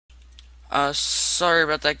Sorry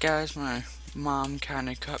about that, guys. My mom kind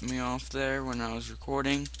of cut me off there when I was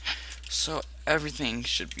recording. So everything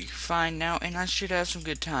should be fine now, and I should have some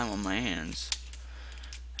good time on my hands.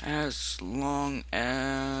 As long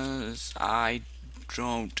as I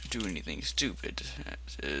don't do anything stupid. That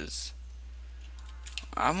is,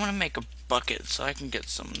 I want to make a bucket so I can get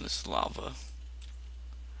some of this lava.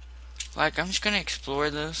 Like, I'm just gonna explore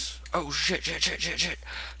this. Oh, shit, shit, shit, shit, shit,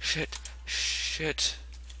 shit, shit,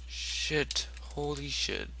 shit. Holy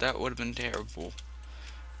shit, that would have been terrible.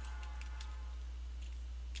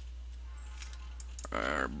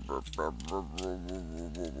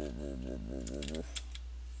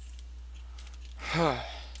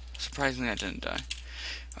 Surprisingly, I didn't die.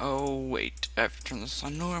 Oh, wait. I have to turn this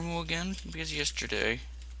on normal again, because yesterday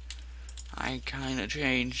I kinda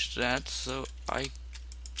changed that so I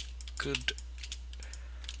could.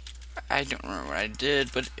 I don't remember what I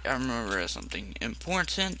did, but I remember it was something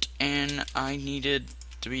important, and I needed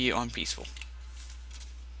to be on peaceful.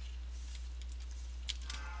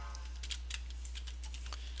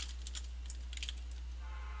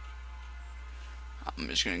 I'm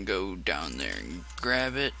just gonna go down there and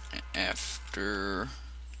grab it after.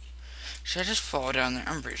 Should I just fall down there?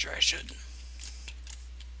 I'm pretty sure I should.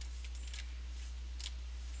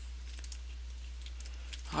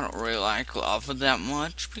 I don't really like lava that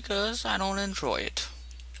much because I don't enjoy it.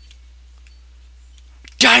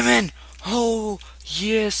 Diamond! Oh,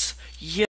 yes, yes.